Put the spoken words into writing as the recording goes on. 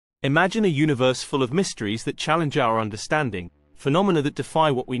Imagine a universe full of mysteries that challenge our understanding, phenomena that defy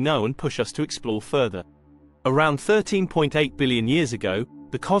what we know and push us to explore further. Around 13.8 billion years ago,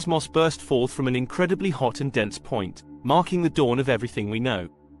 the cosmos burst forth from an incredibly hot and dense point, marking the dawn of everything we know.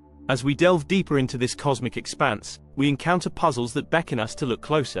 As we delve deeper into this cosmic expanse, we encounter puzzles that beckon us to look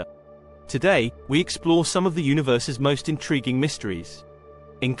closer. Today, we explore some of the universe's most intriguing mysteries,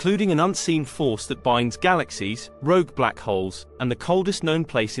 including an unseen force that binds galaxies, rogue black holes, and the coldest known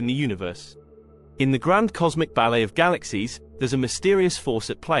place in the universe. In the grand cosmic ballet of galaxies, there's a mysterious force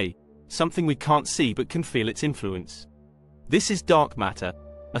at play, something we can't see but can feel its influence. This is dark matter,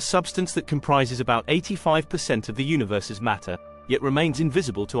 a substance that comprises about 85% of the universe's matter, yet remains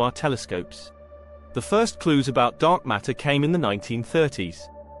invisible to our telescopes. The first clues about dark matter came in the 1930s,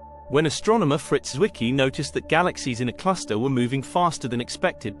 when astronomer Fritz Zwicky noticed that galaxies in a cluster were moving faster than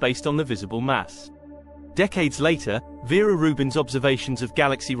expected based on the visible mass. Decades later, Vera Rubin's observations of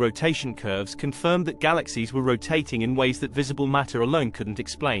galaxy rotation curves confirmed that galaxies were rotating in ways that visible matter alone couldn't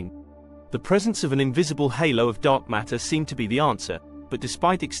explain. The presence of an invisible halo of dark matter seemed to be the answer, but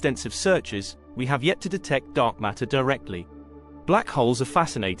despite extensive searches, we have yet to detect dark matter directly. Black holes are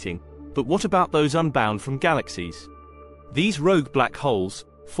fascinating, but what about those unbound from galaxies? These rogue black holes,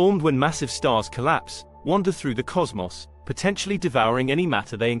 formed when massive stars collapse, wander through the cosmos, potentially devouring any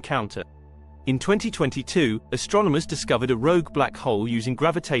matter they encounter. In 2022, astronomers discovered a rogue black hole using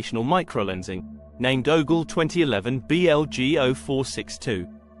gravitational microlensing, named OGLE 2011 BLG0462.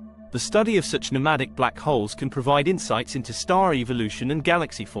 The study of such enigmatic black holes can provide insights into star evolution and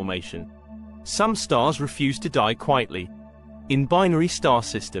galaxy formation. Some stars refuse to die quietly. In binary star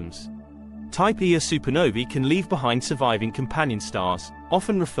systems, Type Ia supernovae can leave behind surviving companion stars,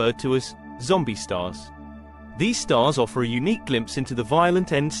 often referred to as zombie stars. These stars offer a unique glimpse into the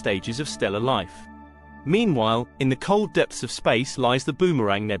violent end stages of stellar life. Meanwhile, in the cold depths of space lies the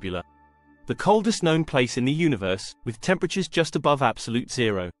Boomerang Nebula, the coldest known place in the universe, with temperatures just above absolute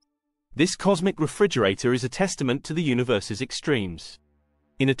zero. This cosmic refrigerator is a testament to the universe's extremes.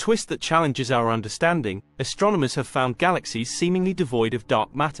 In a twist that challenges our understanding, astronomers have found galaxies seemingly devoid of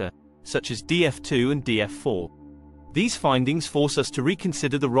dark matter, such as DF2 and DF4. These findings force us to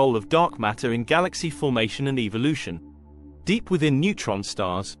reconsider the role of dark matter in galaxy formation and evolution. Deep within neutron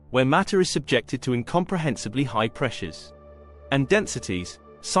stars, where matter is subjected to incomprehensibly high pressures and densities,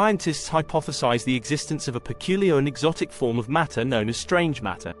 scientists hypothesize the existence of a peculiar and exotic form of matter known as strange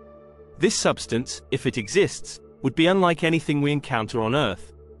matter. This substance, if it exists, would be unlike anything we encounter on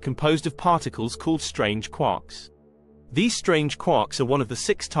Earth, composed of particles called strange quarks. These strange quarks are one of the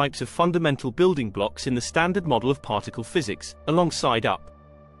 6 types of fundamental building blocks in the standard model of particle physics, alongside up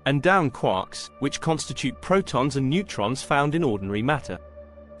and down quarks, which constitute protons and neutrons found in ordinary matter.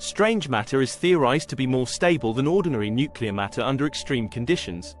 Strange matter is theorized to be more stable than ordinary nuclear matter under extreme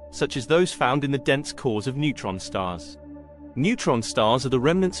conditions, such as those found in the dense cores of neutron stars. Neutron stars are the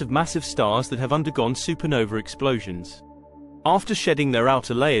remnants of massive stars that have undergone supernova explosions. After shedding their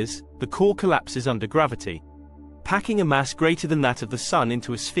outer layers, the core collapses under gravity, packing a mass greater than that of the Sun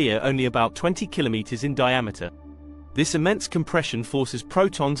into a sphere only about 20 kilometers in diameter. This immense compression forces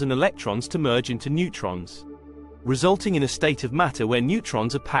protons and electrons to merge into neutrons, resulting in a state of matter where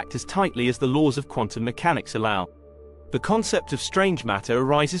neutrons are packed as tightly as the laws of quantum mechanics allow. The concept of strange matter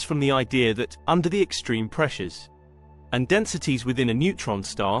arises from the idea that, under the extreme pressures and densities within a neutron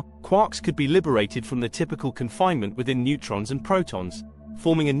star, quarks could be liberated from the typical confinement within neutrons and protons,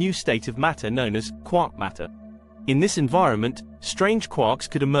 forming a new state of matter known as quark matter. In this environment, strange quarks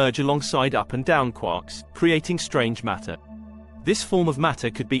could emerge alongside up and down quarks, creating strange matter. This form of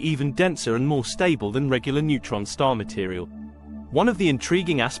matter could be even denser and more stable than regular neutron star material. One of the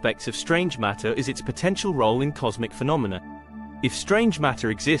intriguing aspects of strange matter is its potential role in cosmic phenomena. If strange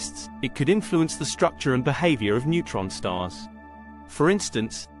matter exists, it could influence the structure and behavior of neutron stars. For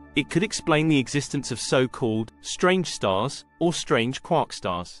instance, it could explain the existence of so-called strange stars or strange quark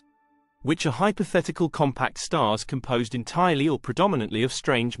stars, which are hypothetical compact stars composed entirely or predominantly of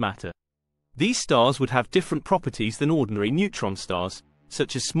strange matter. These stars would have different properties than ordinary neutron stars,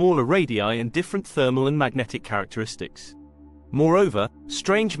 such as smaller radii and different thermal and magnetic characteristics. Moreover,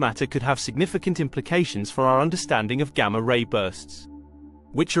 strange matter could have significant implications for our understanding of gamma-ray bursts,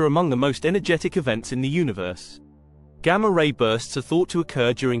 which are among the most energetic events in the universe. Gamma-ray bursts are thought to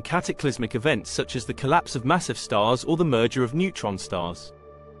occur during cataclysmic events such as the collapse of massive stars or the merger of neutron stars.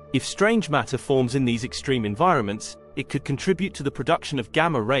 If strange matter forms in these extreme environments, it could contribute to the production of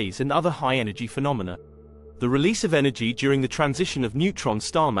gamma rays and other high-energy phenomena. The release of energy during the transition of neutron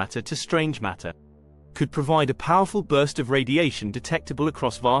star matter to strange matter could provide a powerful burst of radiation detectable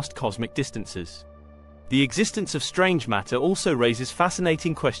across vast cosmic distances. The existence of strange matter also raises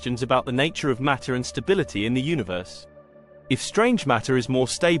fascinating questions about the nature of matter and stability in the universe. If strange matter is more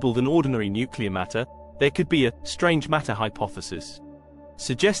stable than ordinary nuclear matter, there could be a strange matter hypothesis,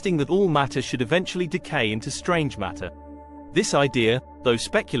 suggesting that all matter should eventually decay into strange matter. This idea, though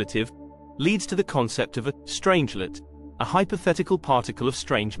speculative, leads to the concept of a strangelet, a hypothetical particle of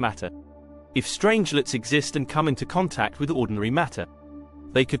strange matter. If strangelets exist and come into contact with ordinary matter,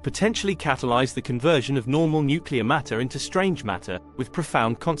 they could potentially catalyze the conversion of normal nuclear matter into strange matter, with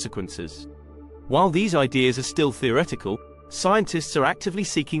profound consequences. While these ideas are still theoretical, scientists are actively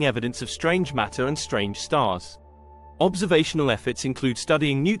seeking evidence of strange matter and strange stars. Observational efforts include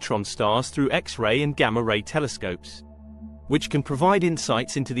studying neutron stars through X-ray and gamma-ray telescopes, which can provide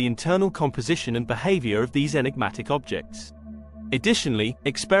insights into the internal composition and behavior of these enigmatic objects. Additionally,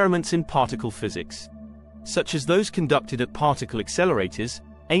 experiments in particle physics, such as those conducted at particle accelerators,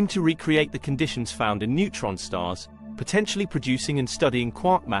 aim to recreate the conditions found in neutron stars, potentially producing and studying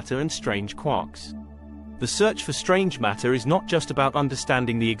quark matter and strange quarks. The search for strange matter is not just about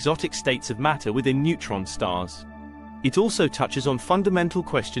understanding the exotic states of matter within neutron stars. It also touches on fundamental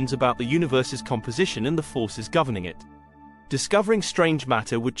questions about the universe's composition and the forces governing it. Discovering strange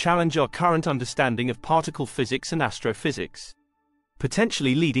matter would challenge our current understanding of particle physics and astrophysics,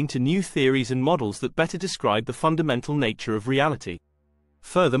 potentially leading to new theories and models that better describe the fundamental nature of reality.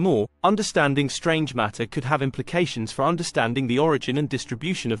 Furthermore, understanding strange matter could have implications for understanding the origin and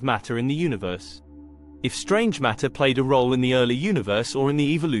distribution of matter in the universe. If strange matter played a role in the early universe or in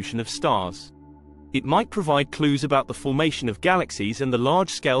the evolution of stars, it might provide clues about the formation of galaxies and the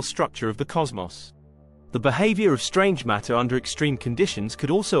large-scale structure of the cosmos. The behavior of strange matter under extreme conditions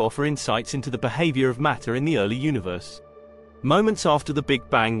could also offer insights into the behavior of matter in the early universe, moments after the Big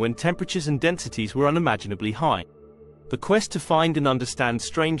Bang when temperatures and densities were unimaginably high. The quest to find and understand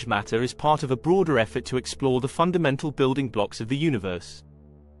strange matter is part of a broader effort to explore the fundamental building blocks of the universe.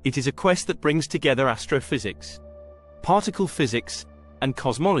 It is a quest that brings together astrophysics, particle physics, and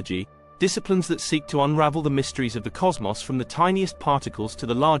cosmology, disciplines that seek to unravel the mysteries of the cosmos from the tiniest particles to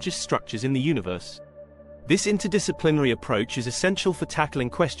the largest structures in the universe. This interdisciplinary approach is essential for tackling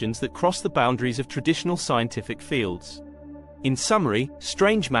questions that cross the boundaries of traditional scientific fields. In summary,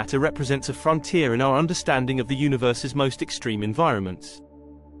 strange matter represents a frontier in our understanding of the universe's most extreme environments.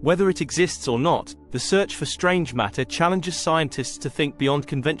 Whether it exists or not, the search for strange matter challenges scientists to think beyond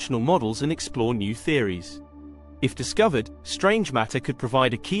conventional models and explore new theories. If discovered, strange matter could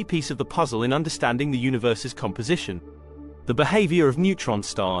provide a key piece of the puzzle in understanding the universe's composition, the behavior of neutron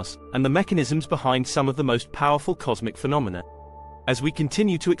stars, and the mechanisms behind some of the most powerful cosmic phenomena. As we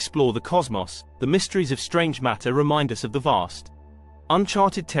continue to explore the cosmos, the mysteries of strange matter remind us of the vast,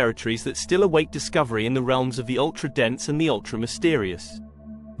 uncharted territories that still await discovery in the realms of the ultra-dense and the ultra-mysterious.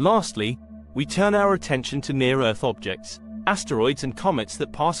 Lastly, we turn our attention to near-Earth objects, asteroids and comets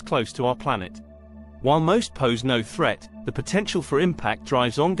that pass close to our planet. While most pose no threat, the potential for impact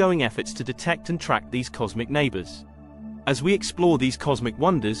drives ongoing efforts to detect and track these cosmic neighbors. As we explore these cosmic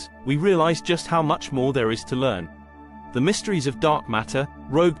wonders, we realize just how much more there is to learn. The mysteries of dark matter,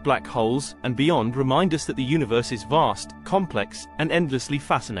 rogue black holes, and beyond remind us that the universe is vast, complex, and endlessly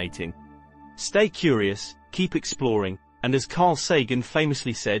fascinating. Stay curious, keep exploring, and as Carl Sagan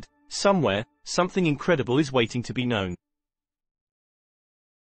famously said, somewhere, something incredible is waiting to be known.